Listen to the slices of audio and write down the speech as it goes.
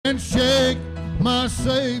shake my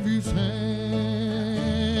Savior's hand.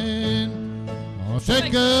 I'll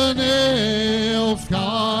shake a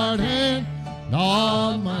nail-scarred hand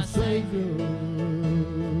on my Savior.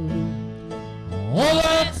 Oh,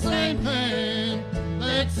 that same hand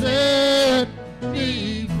that set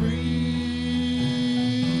me free.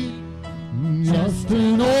 Just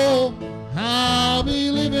to know I'll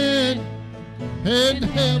be living in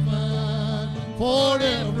heaven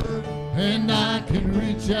forever, and I can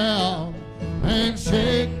reach out and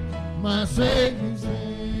shake my Savior's hand.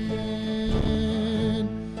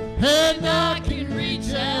 And I can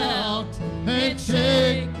reach out and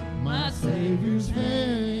shake my Savior's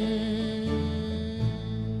hand.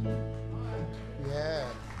 Yeah.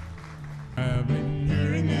 I've been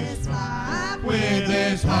during this life with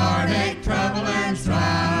this heartache, trouble, and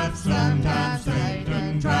strife. Sometimes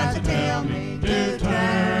Satan tries to tell me to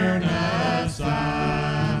turn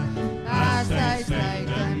aside. I say,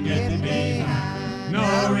 Satan, get thee behind.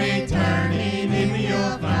 No returning, in me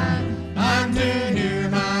you'll find. I'm too near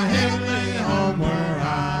my heavenly home where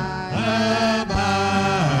I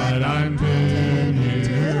abide. I'm too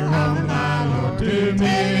near home of my Lord, too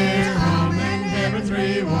near home and heaven's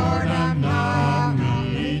reward. I'm not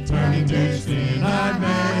returning to sin. I've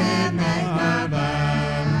made my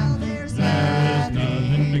vow. There's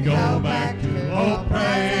nothing to go back to. Oh,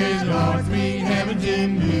 praise Lord, sweet heavens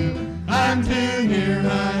in view. I'm too near my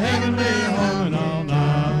heavenly home, and I'll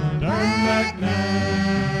not turn back now.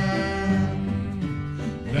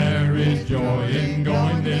 There is joy in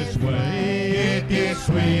going this way. It gets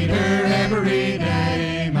sweeter every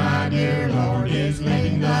day. My dear Lord is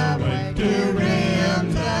leading the way to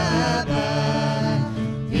realms above.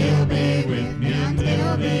 He'll be with me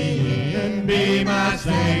until the end. Be my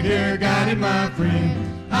Savior, guiding my friend.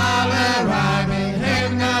 I'll arrive in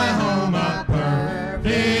heaven, my home of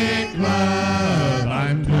perfect love.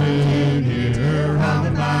 I'm too near home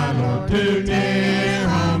and my Lord, too near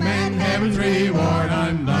home and heaven's reward.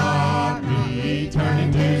 I'm not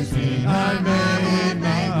returning to sin. I've made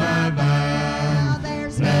my vow.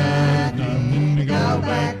 There's nothing to go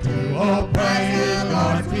back to. Oh, praise the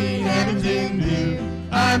Lord, sweet heavens in view.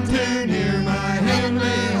 I'm too near my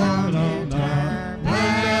heavenly home, I'll not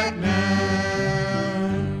back now.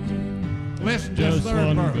 Listen, just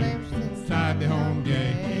one verse inside the home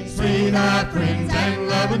gate. See thy friends and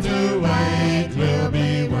loved ones who wait. Will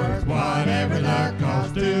be worth whatever the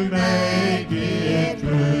cost to make it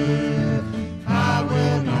true. I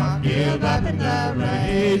will not give up in the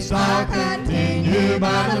race. I'll continue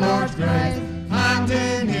by the Lord's grace. I'm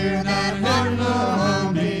too near that wonderful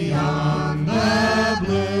home beyond the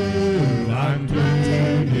blue. I'm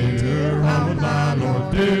too near home with my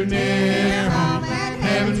Lord, too near home and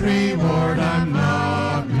heaven's reward. I'm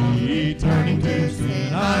not returning to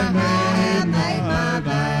sin. I've made my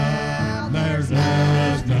vow. There's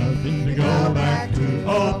nothing to go back to.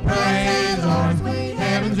 Oh, praise the Lord, sweet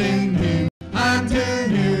heavens in view. I'm too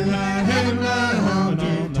near my heavenly home,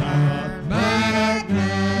 no time back now.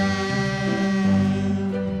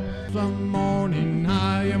 Some morning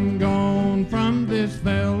I am gone from this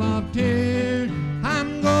vale of tears.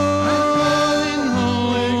 I'm going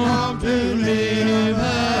home to live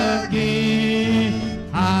again.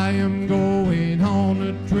 I am going on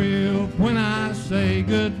a trip. When I say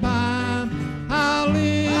goodbye, I'll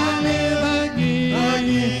live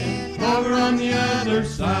again over on the other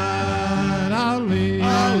side. I'll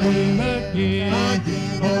live again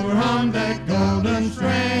over on that golden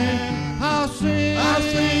strand. I'll sing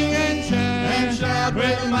and shout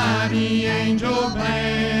with a mighty angel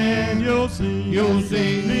band. You'll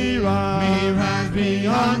see me rise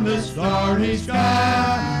beyond the starry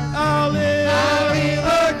sky. I'll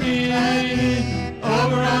live again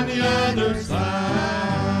over on the other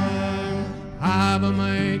side. I've a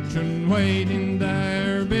mansion waiting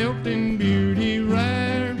there, built in beauty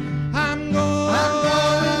rare. I'm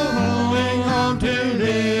going home to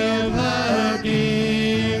live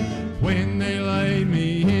again. When they lay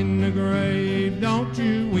me in the grave, don't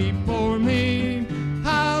you weep for me.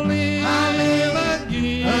 I'll live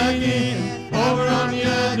again over on the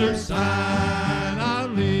other side. I'll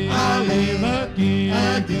live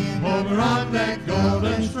again over on that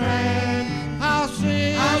golden strand. I'll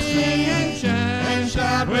sing and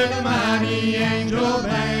shout with a mighty angel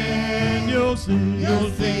band. You'll see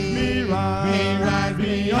me rise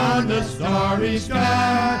beyond the starry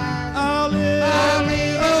sky. I'll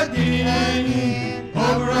live again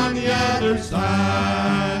over on the other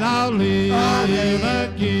side. I'll live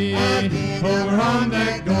again over on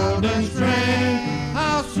that golden strand.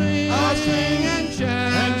 I'll sing and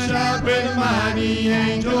shout with a mighty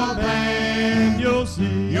angel band. You'll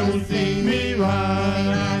see me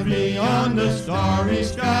rise starry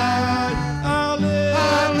skies. I'll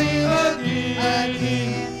live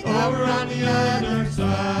again over on the other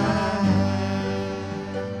side.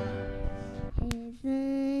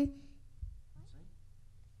 Heaven,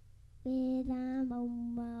 with I'm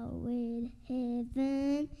on my way to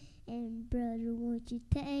heaven. And brother, won't you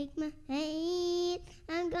take my hand?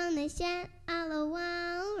 I'm gonna shout all the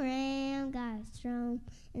while around God's throne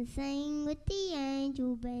and sing with the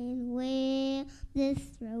angel band. Well, this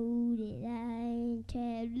road that I am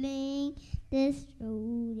traveling, this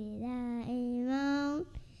road that I am on,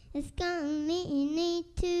 it's gonna lead me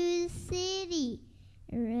to the city.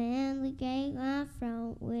 Around the gate my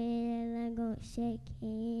front, well, I'm gonna shake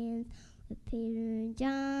hands with Peter and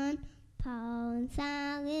John, Paul and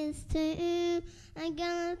Silas too. I'm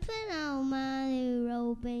gonna put on my new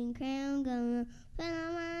robe and crown, gonna put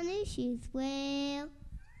on my new shoes. Well,